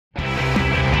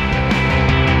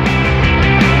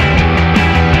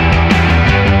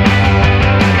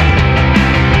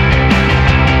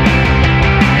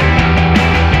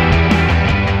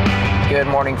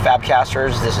morning,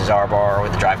 Fabcasters. This is Arbar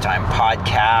with the Drive Time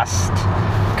Podcast.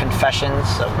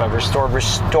 Confessions of a Restored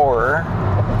Restorer.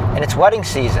 And it's wedding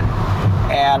season.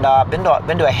 And I've been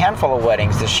to a handful of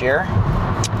weddings this year.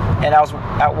 And I was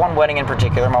at one wedding in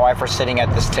particular. My wife was sitting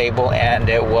at this table, and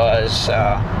it was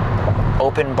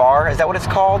open bar. Is that what it's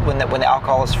called when the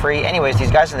alcohol is free? Anyways, these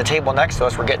guys at the table next to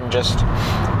us were getting just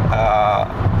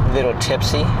a little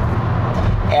tipsy.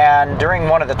 And during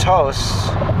one of the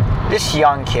toasts, this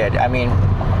young kid, I mean,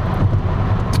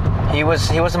 he was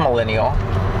a millennial,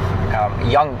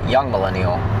 young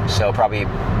millennial, so probably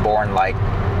born like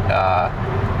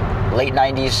late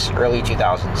 90s, early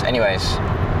 2000s. Anyways,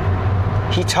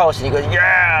 he toasts and he goes,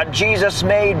 "Yeah, Jesus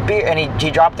made beer," and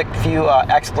he dropped a few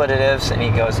expletives, and he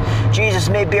goes, "Jesus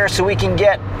made beer so we can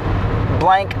get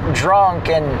blank drunk,"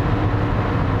 and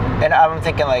I'm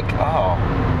thinking like, oh.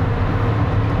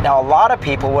 Now, a lot of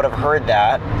people would have heard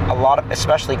that,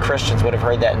 especially Christians would have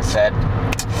heard that and said,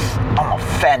 "I'm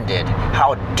offended.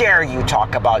 How dare you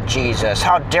talk about Jesus?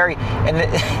 How dare you?" And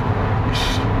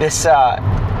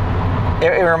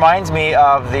it reminds me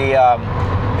of the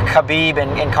Khabib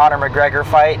and Conor McGregor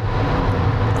fight.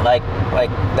 Like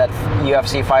that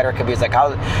UFC fighter Khabib's like,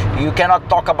 "How you cannot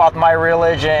talk about my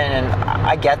religion," and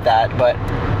I get that, but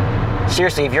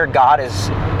seriously, if your God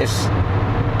is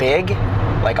big,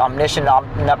 like omniscient,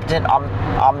 omnipotent,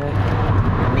 omnipresent,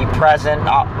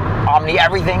 omni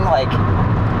everything, like,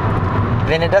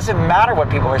 then it doesn't matter what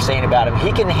people are saying about him.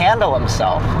 He can handle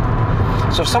himself.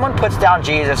 So if someone puts down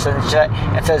Jesus and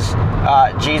says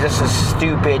Jesus is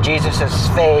stupid, Jesus is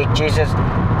fake,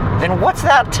 then what's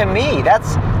that to me?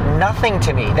 That's nothing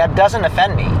to me. That doesn't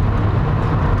offend me,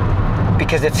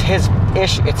 because it's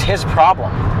his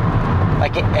problem.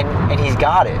 Like, and he's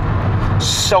got it.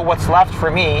 So what's left for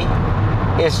me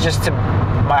is just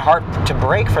my heart to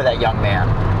break for that young man.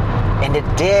 And it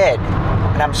did.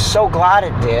 And I'm so glad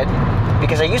it did,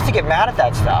 because I used to get mad at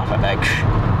that stuff. I'm like,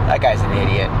 that guy's an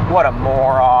idiot. What a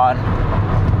moron.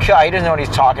 God, he doesn't know what he's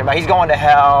talking about. He's going to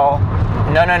hell.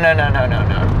 No.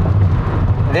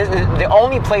 The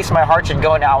only place my heart should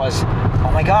go now is,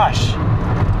 oh my gosh,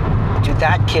 dude,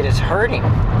 that kid is hurting.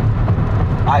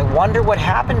 I wonder what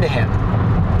happened to him.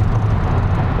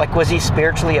 Like, was he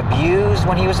spiritually abused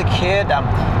when he was a kid?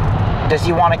 Does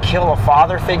he want to kill a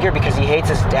father figure because he hates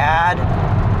his dad?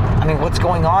 I mean, what's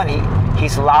going on?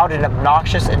 He's loud and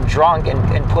obnoxious and drunk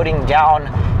and putting down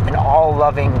an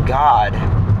all-loving God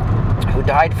who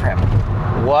died for him.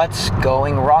 What's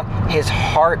going wrong? His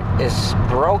heart is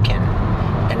broken,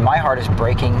 and my heart is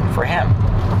breaking for him.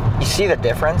 You see the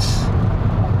difference?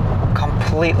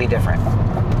 Completely different.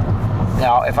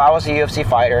 Now, if I was a UFC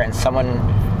fighter and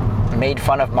someone made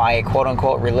fun of my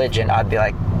quote-unquote religion, I'd be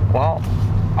like, well,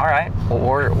 all right,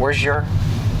 well, where's your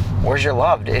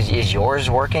love? Is yours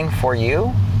working for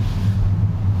you?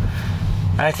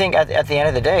 And I think at the end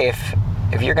of the day,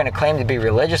 if you're going to claim to be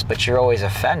religious but you're always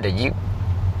offended, you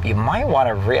might want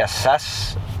to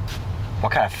reassess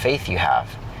what kind of faith you have.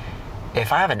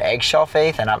 If I have an eggshell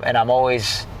faith and I'm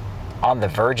always on the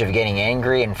verge of getting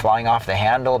angry and flying off the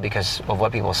handle because of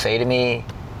what people say to me,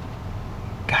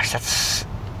 gosh, that's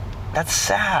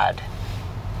sad.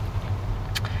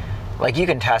 Like, you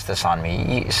can test this on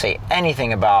me. You say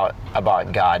anything about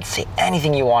God, say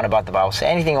anything you want about the Bible, say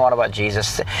anything you want about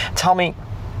Jesus. Tell me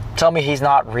he's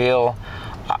not real.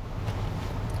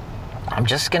 I'm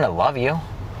just gonna love you.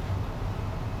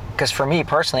 Because for me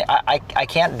personally, I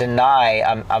can't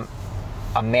deny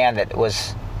a man that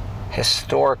was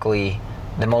historically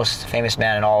the most famous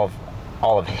man in all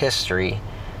of history,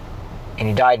 and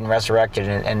he died and resurrected,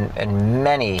 and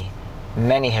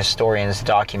many historians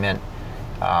document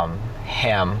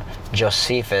him,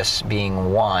 Josephus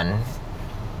being one,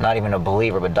 not even a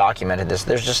believer, but documented this.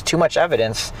 There's just too much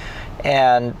evidence,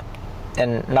 and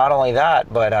not only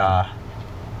that, but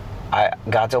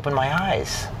God's opened my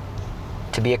eyes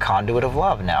to be a conduit of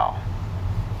love now.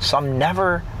 So I'm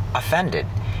never offended.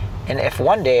 And if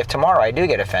tomorrow I do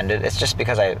get offended, it's just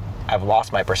because I've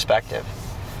lost my perspective,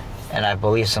 and I've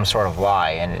believed some sort of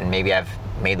lie, and maybe I've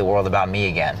made the world about me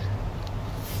again.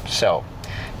 So,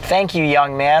 thank you,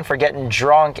 young man, for getting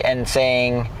drunk and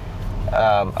saying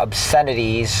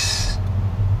obscenities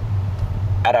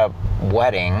at a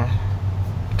wedding.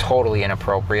 Totally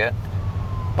inappropriate.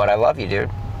 But I love you, dude.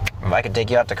 If I could take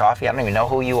you out to coffee, I don't even know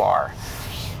who you are.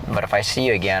 But if I see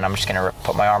you again, I'm just going to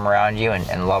put my arm around you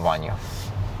and love on you.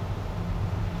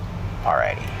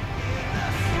 Alrighty.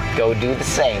 Go do the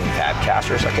same,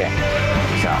 Fabcasters. Okay.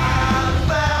 Peace out.